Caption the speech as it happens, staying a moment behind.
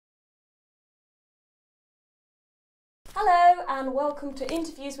Hello and welcome to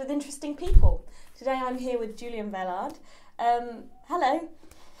Interviews with Interesting People. Today I'm here with Julian Velard. Hello.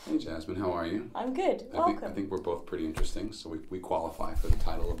 Hey Jasmine, how are you? I'm good. Welcome. I think we're both pretty interesting, so we qualify for the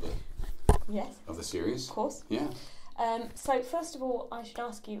title of the series. Of course. Yeah. So first of all, I should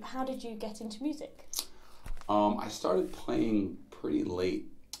ask you, how did you get into music? I started playing pretty late.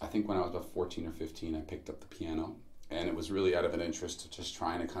 I think when I was about 14 or 15, I picked up the piano, and it was really out of an interest of just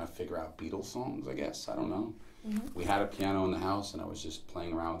trying to kind of figure out Beatles songs, I guess. I don't know. Mm-hmm. We had a piano in the house, and I was just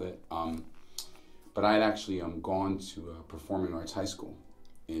playing around with it. But I had actually gone to Performing Arts High School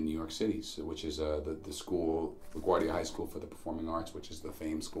in New York City, which is the school, LaGuardia High School for the Performing Arts, which is the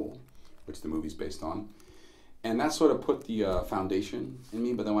famed school, which the movie's based on. And that sort of put the foundation in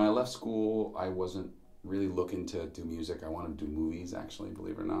me. But then when I left school, I wasn't really looking to do music. I wanted to do movies, actually,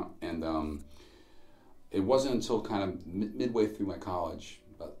 believe it or not. And it wasn't until kind of midway through my college,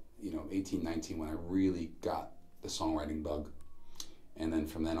 about 18, 19, when I really got the songwriting bug. And then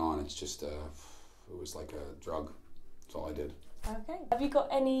from then on, it's just it was like a drug. That's all I did. Okay. Have you got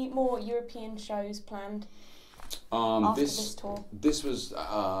any more European shows planned after this tour? This was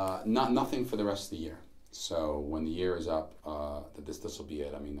nothing for the rest of the year. So when the year is up, this will be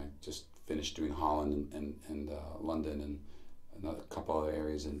it. I mean, I just finished doing Holland and London and another couple other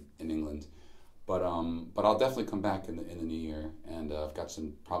areas in England. But I'll definitely come back in the new year, and I've got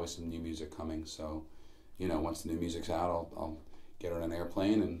probably some new music coming. So, once the new music's out, I'll get on an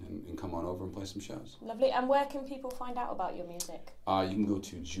airplane and come on over and play some shows. Lovely. And where can people find out about your music? You can go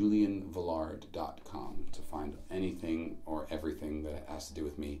to julianvelard.com to find anything or everything that has to do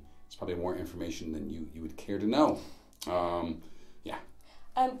with me. It's probably more information than you would care to know. Yeah.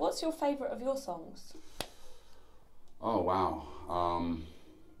 What's your favourite of your songs? Oh, wow.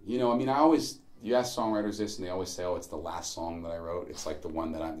 You ask songwriters this, and they always say, oh, it's the last song that I wrote. It's like the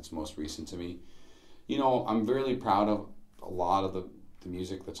one it's most recent to me. I'm really proud of a lot of the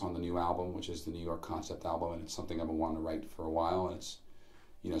music that's on the new album, which is the New York concept album, and it's something I've been wanting to write for a while, and it's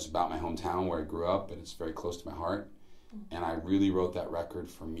about my hometown where I grew up, and it's very close to my heart. And I really wrote that record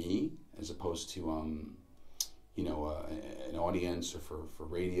for me, as opposed to an audience or for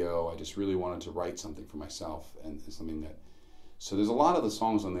radio. I just really wanted to write something for myself, and something that. So there's a lot of the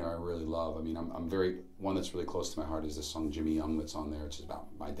songs on there I really love. I mean, one that's really close to my heart is this song Jimmy Young that's on there, which is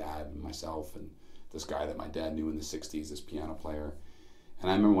about my dad and myself and this guy that my dad knew in the 60s, this piano player. And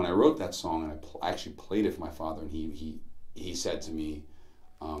I remember when I wrote that song, and I actually played it for my father, and he said to me,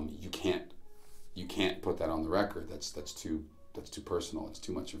 you can't put that on the record. That's too personal. It's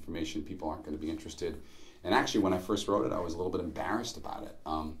too much information. People aren't going to be interested. And actually, when I first wrote it, I was a little bit embarrassed about it.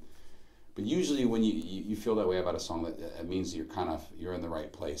 But usually when you feel that way about a song, that it means you're in the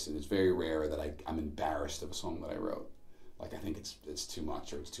right place. And it's very rare that I'm embarrassed of a song that I wrote. Like, I think it's too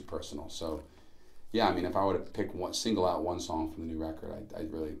much or it's too personal. So, yeah, I mean, if I were to single out one song from the new record,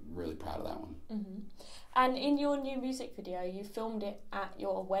 I'd really, really proud of that one. Mm-hmm. And in your new music video, you filmed it at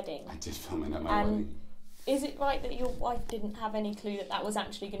your wedding. I did film it at my wedding. Is it right that your wife didn't have any clue that was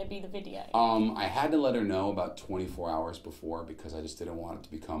actually going to be the video? I had to let her know about 24 hours before, because I just didn't want it to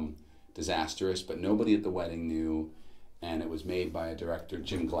become disastrous, but nobody at the wedding knew, and it was made by a director,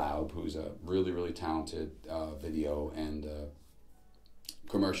 Jim Glaub, who's a really, really talented video and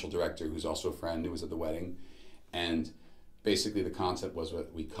commercial director, who's also a friend who was at the wedding. And basically the concept was that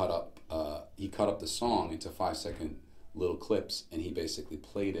he cut up the song into 5-second little clips, and he basically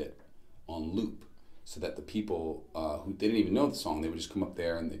played it on loop, so that the people who didn't even know the song, they would just come up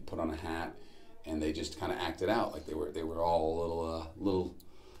there and they put on a hat and they just kind of acted out like they were all a little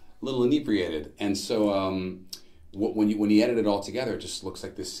inebriated. And so when you edit it all together, it just looks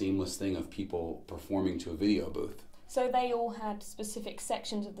like this seamless thing of people performing to a video booth. So they all had specific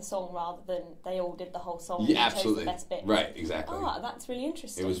sections of the song rather than they all did the whole song. Yeah, absolutely. The best bit. Right, exactly. That's really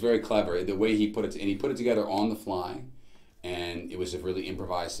interesting. It was very clever. The way he put it, and he put it together on the fly, and it was a really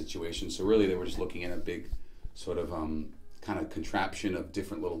improvised situation. So really they were just looking at a big sort of kind of contraption of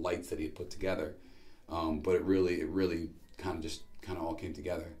different little lights that he had put together. But it really kind of all came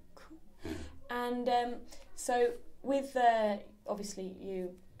together. Cool. Yeah. And so with obviously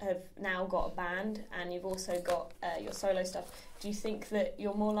you have now got a band, and you've also got your solo stuff. Do you think that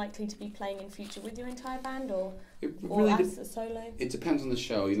you're more likely to be playing in future with your entire band, or as a solo? It depends on the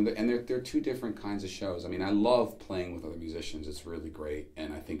show, and there are two different kinds of shows. I mean, I love playing with other musicians. It's really great,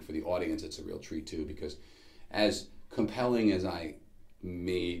 and I think for the audience, it's a real treat too, because as compelling as I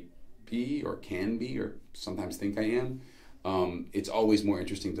may be, or can be, or sometimes think I am, it's always more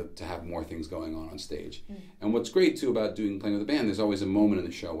interesting to have more things going on stage. Mm. And what's great too about playing with a band, there's always a moment in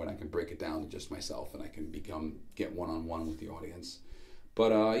the show when I can break it down to just myself, and I can get one-on-one with the audience. But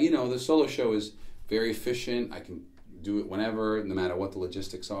the solo show is very efficient. I can do it whenever, no matter what the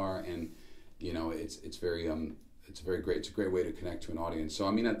logistics are, and you know, it's very great. It's a great way to connect to an audience. So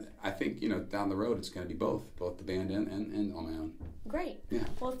I mean, I think, you know, down the road it's going to be both the band and on my own. Great. Yeah.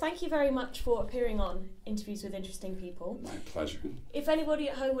 Well, thank you very much for appearing on Interviews with Interesting People. My pleasure. If anybody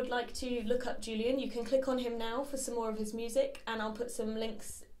at home would like to look up Julian, you can click on him now for some more of his music, and I'll put some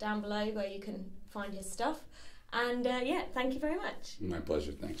links down below where you can find his stuff. And yeah, thank you very much. My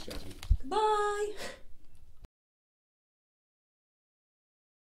pleasure. Thanks, Jasmine. Bye.